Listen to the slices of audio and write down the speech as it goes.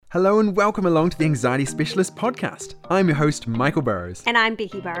Hello and welcome along to the Anxiety Specialist podcast. I'm your host, Michael Burrows. And I'm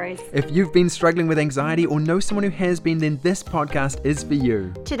Becky Burrows. If you've been struggling with anxiety or know someone who has been, then this podcast is for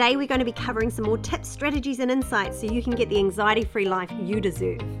you. Today we're going to be covering some more tips, strategies and insights so you can get the anxiety-free life you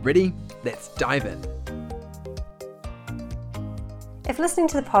deserve. Ready? Let's dive in. If listening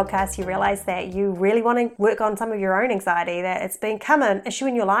to the podcast you realise that you really want to work on some of your own anxiety, that it's become an issue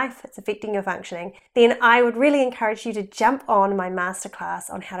in your life, it's affecting your functioning, then I would really encourage you to jump on my masterclass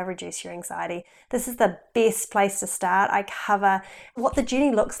on how to reduce your anxiety. This is the best place to start. I cover what the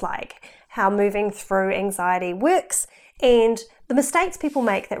journey looks like, how moving through anxiety works, and the mistakes people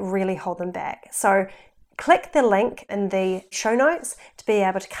make that really hold them back. So click the link in the show notes to be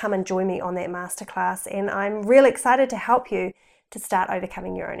able to come and join me on that masterclass, and I'm really excited to help you to start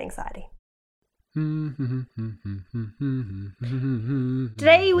overcoming your own anxiety.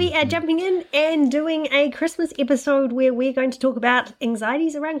 Today we are jumping in and doing a Christmas episode where we're going to talk about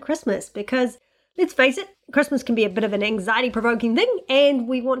anxieties around Christmas, because let's face it, Christmas can be a bit of an anxiety-provoking thing, and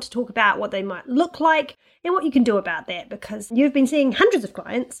we want to talk about what they might look like and what you can do about that, because you've been seeing hundreds of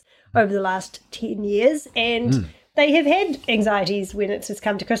clients over the last 10 years and they have had anxieties when it's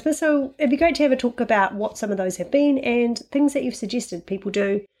come to Christmas, so it'd be great to have a talk about what some of those have been and things that you've suggested people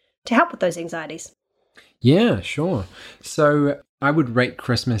do to help with those anxieties. Yeah, sure. So I would rate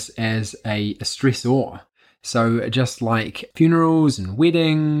Christmas as a stressor. So just like funerals and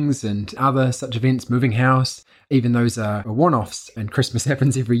weddings and other such events, moving house, even those are one-offs and Christmas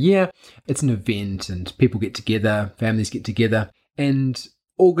happens every year, it's an event and people get together, families get together, and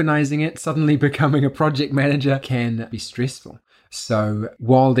organizing it, suddenly becoming a project manager can be stressful. So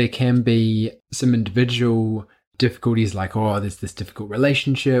while there can be some individual difficulties like, there's this difficult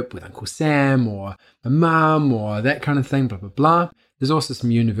relationship with Uncle Sam or my mum or that kind of thing, blah, blah, blah. There's also some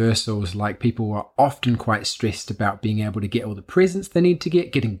universals like people are often quite stressed about being able to get all the presents they need to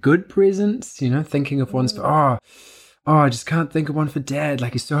get, getting good presents, thinking of ones for, I just can't think of one for dad,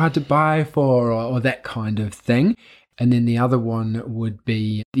 like it's so hard to buy for, or that kind of thing. And then the other one would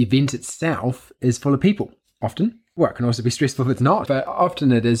be the event itself is full of people, often. Well, it can also be stressful if it's not, but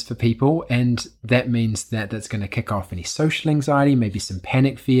often it is for people. And that means that that's going to kick off any social anxiety, maybe some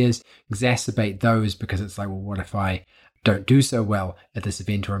panic fears, exacerbate those because it's like, well, what if I don't do so well at this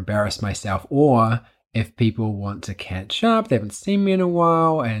event or embarrass myself? Or if people want to catch up, they haven't seen me in a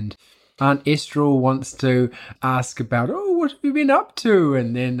while, and Aunt Estrel wants to ask about, what have you been up to?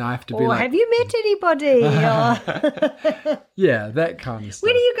 And then I have to be like, have you met anybody? Yeah, that kind of stuff.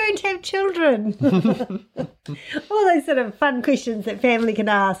 When are you going to have children? All those sort of fun questions that family can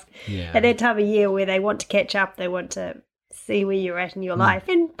ask at that time of year where they want to catch up, they want to see where you're at in your life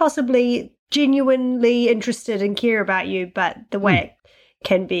and possibly genuinely interested and care about you, but the way it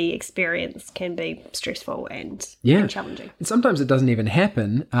can be experienced can be stressful and challenging. And sometimes it doesn't even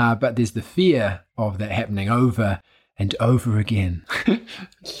happen, but there's the fear of that happening over and over again.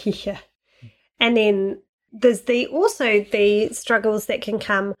 Yeah. And then there's also the struggles that can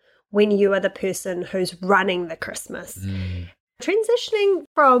come when you are the person who's running the Christmas. Transitioning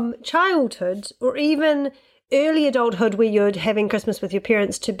from childhood or even early adulthood where you're having Christmas with your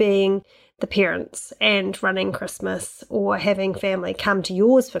parents to being the parents and running Christmas or having family come to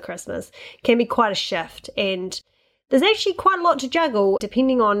yours for Christmas can be quite a shift, and there's actually quite a lot to juggle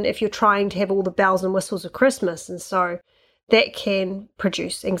depending on if you're trying to have all the bells and whistles of Christmas, and so that can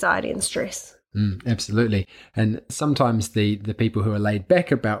produce anxiety and stress. Absolutely. And sometimes the people who are laid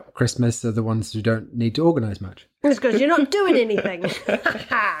back about Christmas are the ones who don't need to organise much. It's because you're not doing anything.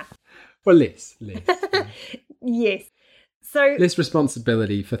 Well, less. Yes. So less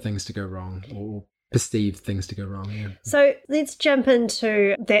responsibility for things to go wrong or perceived things to go wrong. Yeah. So let's jump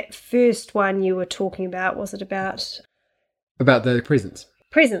into that first one you were talking about. Was it about the presents?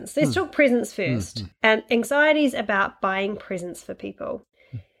 Presents. Let's talk presents first. And anxieties about buying presents for people.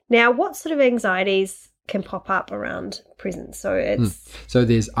 Now, what sort of anxieties can pop up around presents? So it's so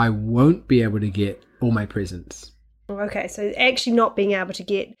there's I won't be able to get all my presents. Okay, so actually not being able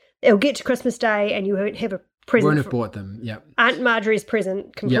to it'll get to Christmas Day and you won't have a present. Won't have bought them, yep. Aunt Marjorie's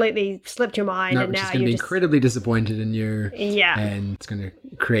present completely slipped your mind, and now she's going to be incredibly disappointed in you. Yeah. And it's going to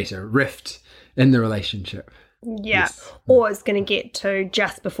create a rift in the relationship. Yeah. Yes. Or it's going to get to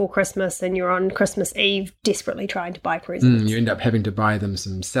just before Christmas and you're on Christmas Eve desperately trying to buy presents. You end up having to buy them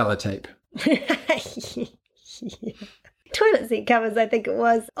some sellotape. Yeah. Toilet seat covers, I think it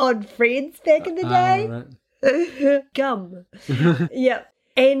was, on Friends back in the day. Right. Gum. Yeah.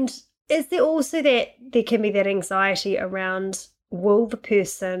 And is there also that there can be that anxiety around, will the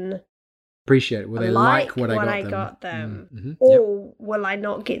person appreciate it? Will they like what I got them? Or will I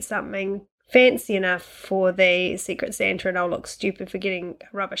not get something fancy enough for the Secret Santa and I'll look stupid for getting a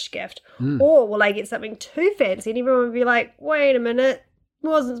rubbish gift? Or will I get something too fancy and everyone will be like, wait a minute,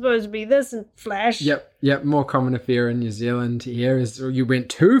 wasn't supposed to be this in Flash. Yep. More common affair in New Zealand here is you went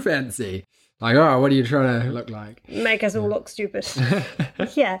too fancy. Like, oh, what are you trying to look like? Make us all look stupid.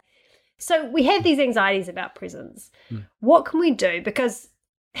 Yeah. So we have these anxieties about presents. What can we do? Because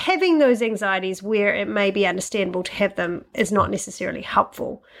having those anxieties where it may be understandable to have them is not necessarily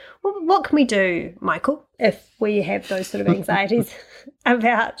helpful. Well, what can we do, Michael, if we have those sort of anxieties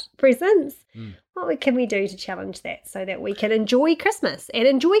about presents? What can we do to challenge that so that we can enjoy Christmas and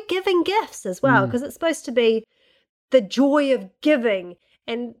enjoy giving gifts as well? Because it's supposed to be the joy of giving,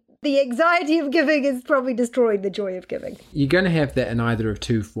 and the anxiety of giving is probably destroying the joy of giving. You're going to have that in either of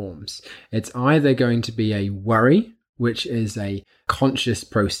two forms. It's either going to be a worry, which is a conscious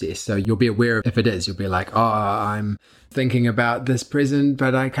process. So you'll be aware of if it is. You'll be like, oh, I'm thinking about this present,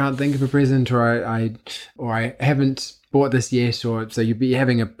 but I can't think of a present, or I haven't bought this yet, or so you'd be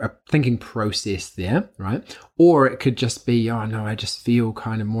having a thinking process there, right? Or it could just be, oh no, I just feel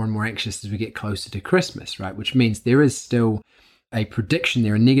kind of more and more anxious as we get closer to Christmas, right? Which means there is still a prediction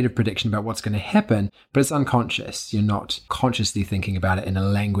there, a negative prediction about what's going to happen, but it's unconscious. You're not consciously thinking about it in a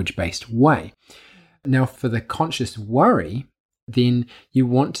language-based way. Now, for the conscious worry, then you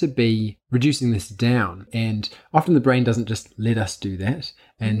want to be reducing this down. And often the brain doesn't just let us do that.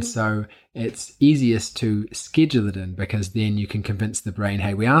 And so it's easiest to schedule it in, because then you can convince the brain,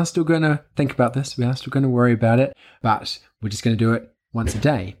 hey, we are still going to think about this. We are still going to worry about it, but we're just going to do it once a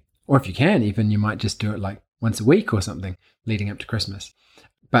day. Or if you can, even you might just do it like once a week or something leading up to Christmas.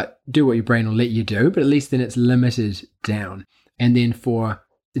 But do what your brain will let you do, but at least then it's limited down. And then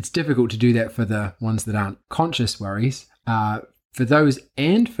it's difficult to do that for the ones that aren't conscious worries. For those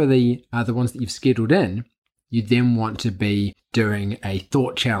and for the ones that you've scheduled in, you then want to be doing a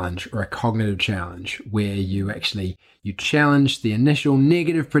thought challenge or a cognitive challenge where you challenge the initial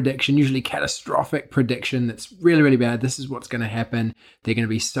negative prediction, usually catastrophic prediction that's really, really bad. This is what's going to happen. They're going to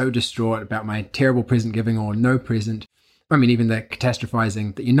be so distraught about my terrible present giving or no present. I mean, even the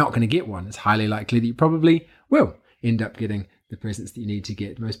catastrophizing that you're not going to get one. It's highly likely that you probably will end up getting the presents that you need to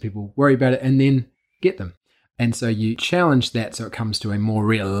get. Most people worry about it and then get them. And so you challenge that so it comes to a more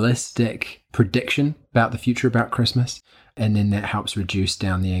realistic prediction about the future, about Christmas. And then that helps reduce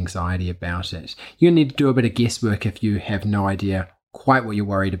down the anxiety about it. You're going to need to do a bit of guesswork if you have no idea quite what you're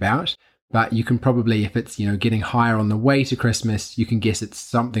worried about. But you can probably, if it's, getting higher on the way to Christmas, you can guess it's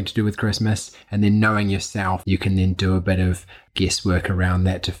something to do with Christmas. And then knowing yourself, you can then do a bit of guesswork around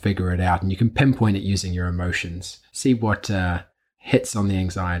that to figure it out. And you can pinpoint it using your emotions. See what hits on the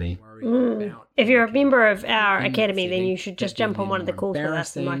anxiety. If you're a member of our academy, then you should just jump on one of the calls with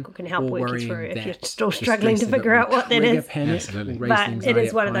us and Michael can help work you through if you're still struggling to figure out what that is. But it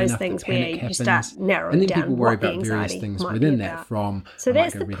is one of those things where you start narrowing down what the anxiety things within that from. So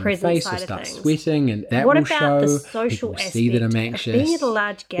that's the present side of start things. Sweating, and that what will about show. the social People see that I'm anxious. Being at a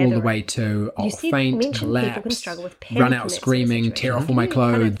large gathering, all the way to faint, collapse, run out screaming, tear off all my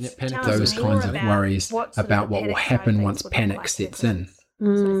clothes, those kinds of worries about what will happen once panic sets in.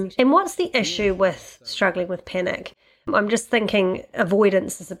 And what's the issue with struggling with panic? I'm just thinking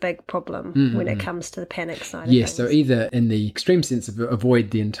avoidance is a big problem when it comes to the panic side of things. Yes, so either in the extreme sense of avoid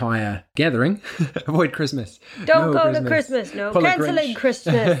the entire gathering, avoid Christmas. Don't go to Christmas, cancelling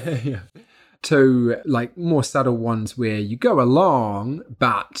Christmas. Yeah. To like more subtle ones where you go along,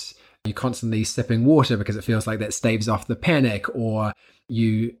 but you're constantly sipping water because it feels like that staves off the panic, or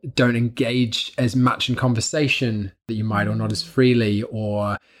you don't engage as much in conversation that you might, or not as freely,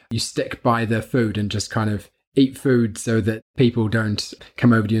 or you stick by the food and just kind of eat food so that people don't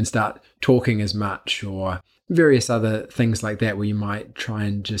come over to you and start talking as much, or various other things like that where you might try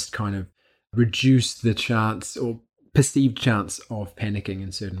and just kind of reduce the chance or perceived chance of panicking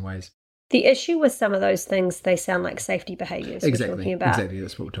in certain ways. The issue with some of those things, they sound like safety behaviours. Exactly,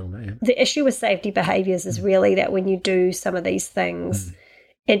 that's what we're talking about. Yeah. The issue with safety behaviours is really that when you do some of these things,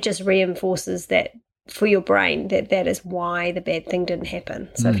 it just reinforces that for your brain that is why the bad thing didn't happen.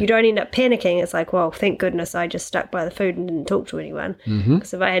 So if you don't end up panicking, it's like, well, thank goodness I just stuck by the food and didn't talk to anyone.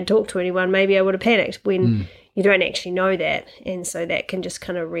 Because if I had talked to anyone, maybe I would have panicked, when you don't actually know that. And so that can just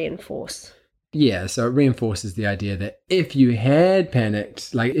kind of reinforce. Yeah, so it reinforces the idea that if you had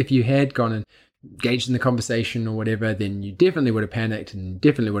panicked, like if you had gone and engaged in the conversation or whatever, then you definitely would have panicked and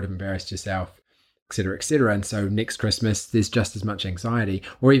definitely would have embarrassed yourself, etc., etc. And so next Christmas, there's just as much anxiety,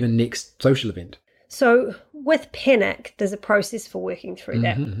 or even next social event. So with panic, there's a process for working through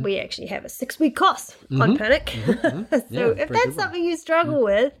that. We actually have a 6-week course on panic. So if that's something you struggle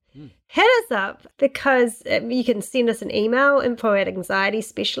with, hit us up, because you can send us an email,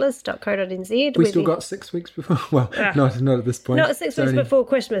 info@anxietyspecialist.co.nz. We still got 6 weeks before. Well, not at this point. Not 6 weeks before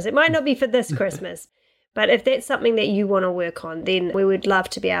Christmas. It might not be for this Christmas. But if that's something that you want to work on, then we would love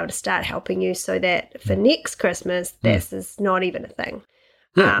to be able to start helping you so that for next Christmas, this is not even a thing.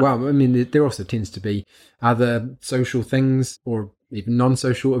 Yeah, well, I mean, there also tends to be other social things or even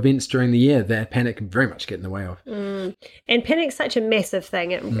non-social events during the year that panic can very much get in the way of. And panic's such a massive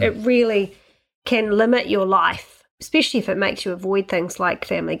thing. It really can limit your life, especially if it makes you avoid things like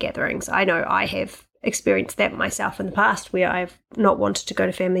family gatherings. I know I have experienced that myself in the past, where I've not wanted to go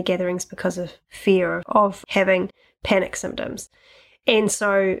to family gatherings because of fear of having panic symptoms. And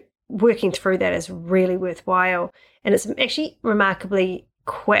so working through that is really worthwhile. And it's actually remarkably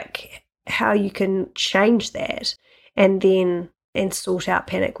quick how you can change that and sort out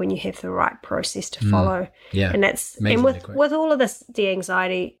panic when you have the right process to follow. And that's with all of this, the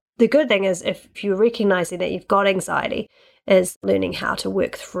anxiety, the good thing is if you're recognizing that you've got anxiety, is learning how to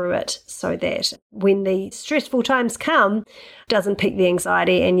work through it so that when the stressful times come, it doesn't pique the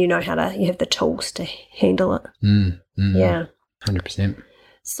anxiety, and you have the tools to handle it. Yeah. 100%.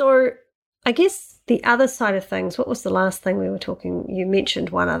 So I guess the other side of things, what was the last thing we were talking? You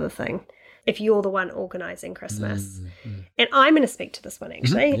mentioned one other thing. If you're the one organising Christmas. And I'm going to speak to this one,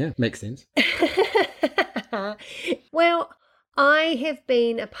 actually. Yeah, makes sense. Well, I have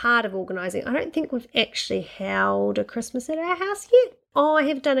been a part of organising. I don't think we've actually held a Christmas at our house yet. Oh, I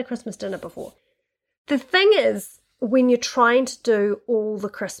have done a Christmas dinner before. The thing is, when you're trying to do all the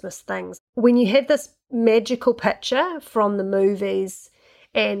Christmas things, when you have this magical picture from the movies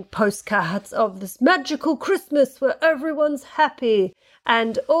and postcards of this magical Christmas where everyone's happy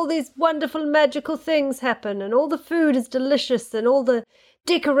and all these wonderful magical things happen and all the food is delicious and all the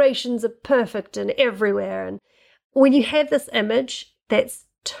decorations are perfect and everywhere, and when you have this image that's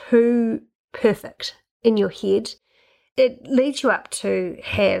too perfect in your head, it leads you up to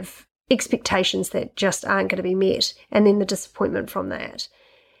have expectations that just aren't going to be met, and then the disappointment from that.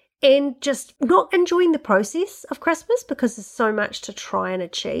 And just not enjoying the process of Christmas because there's so much to try and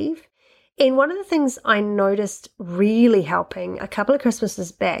achieve. And one of the things I noticed really helping a couple of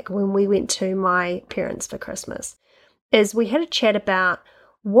Christmases back when we went to my parents for Christmas is we had a chat about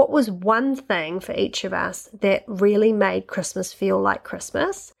what was one thing for each of us that really made Christmas feel like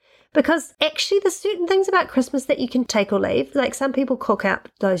Christmas. Because actually there's certain things about Christmas that you can take or leave. Like some people cook up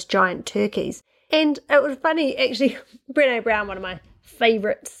those giant turkeys. And it was funny, actually, Brené Brown, one of my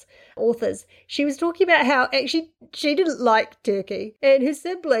favourites authors, she was talking about how actually she didn't like turkey. And her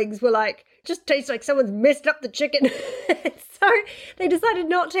siblings were like, just tastes like someone's messed up the chicken. So they decided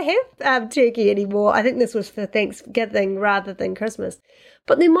not to have turkey anymore. I think this was for Thanksgiving rather than Christmas.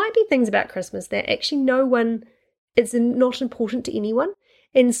 But there might be things about Christmas that actually it's not important to anyone.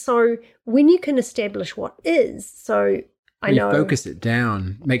 And so when you can establish what is, so I know. Focus it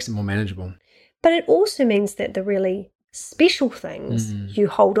down, makes it more manageable. But it also means that the really special things you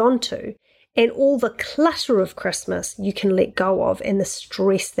hold on to and all the clutter of Christmas you can let go of, and the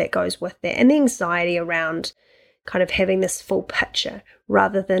stress that goes with that, and the anxiety around kind of having this full picture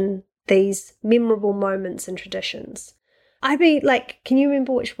rather than these memorable moments and traditions. I'd be like, can you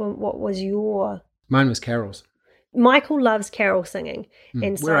remember what was your? Mine was carols. Michael loves carol singing.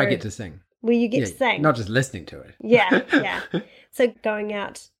 And so, where I get to sing. Where you get to sing. Not just listening to it. Yeah. So going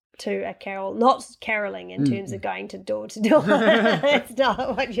out to a carol, not caroling in terms of going to door. That's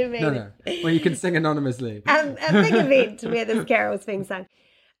not what you mean. No. Well, you can sing anonymously. A big event where there's carols being sung.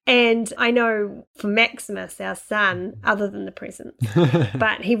 And I know for Maximus, our son, other than the presents,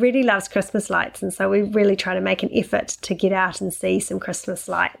 but he really loves Christmas lights. And so we really try to make an effort to get out and see some Christmas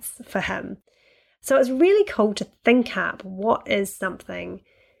lights for him. So it's really cool to think up what is something,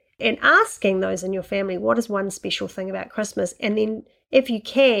 and asking those in your family, what is one special thing about Christmas? And then if you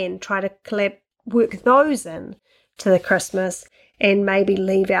can, try to work those in to the Christmas and maybe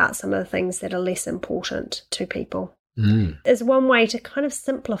leave out some of the things that are less important to people. Is one way to kind of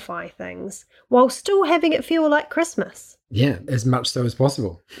simplify things while still having it feel like Christmas. Yeah, as much so as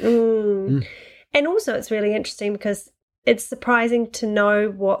possible. And also it's really interesting because it's surprising to know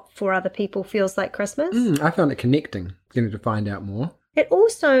what for other people feels like Christmas. I found it connecting, getting to find out more. It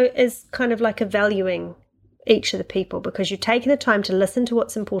also is kind of like a valuing each of the people, because you're taking the time to listen to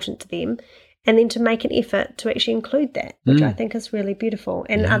what's important to them and then to make an effort to actually include that, which I think is really beautiful.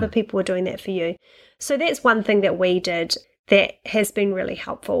 And other people are doing that for you. So that's one thing that we did that has been really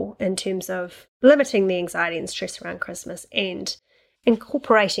helpful in terms of limiting the anxiety and stress around Christmas and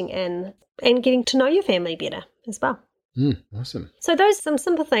incorporating in and getting to know your family better as well. Awesome. So those are some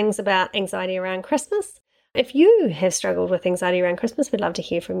simple things about anxiety around Christmas. If you have struggled with anxiety around Christmas, we'd love to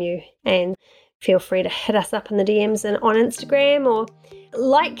hear from you, and feel free to hit us up in the DMs and on Instagram, or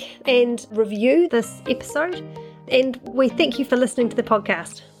like and review this episode. And we thank you for listening to the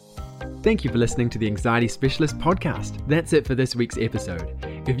podcast. Thank you for listening to the Anxiety Specialist podcast. That's it for this week's episode.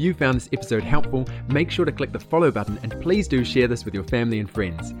 If you found this episode helpful, make sure to click the follow button, and please do share this with your family and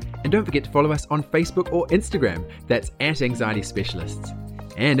friends. And don't forget to follow us on Facebook or Instagram. That's @Anxiety Specialists.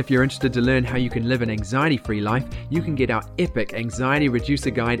 And if you're interested to learn how you can live an anxiety-free life, you can get our epic Anxiety Reducer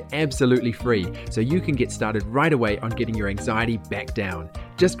Guide absolutely free, so you can get started right away on getting your anxiety back down.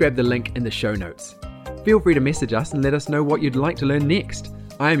 Just grab the link in the show notes. Feel free to message us and let us know what you'd like to learn next.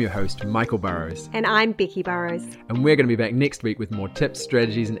 I am your host, Michael Burrows. And I'm Becky Burrows. And we're going to be back next week with more tips,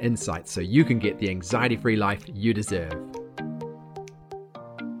 strategies, and insights so you can get the anxiety-free life you deserve.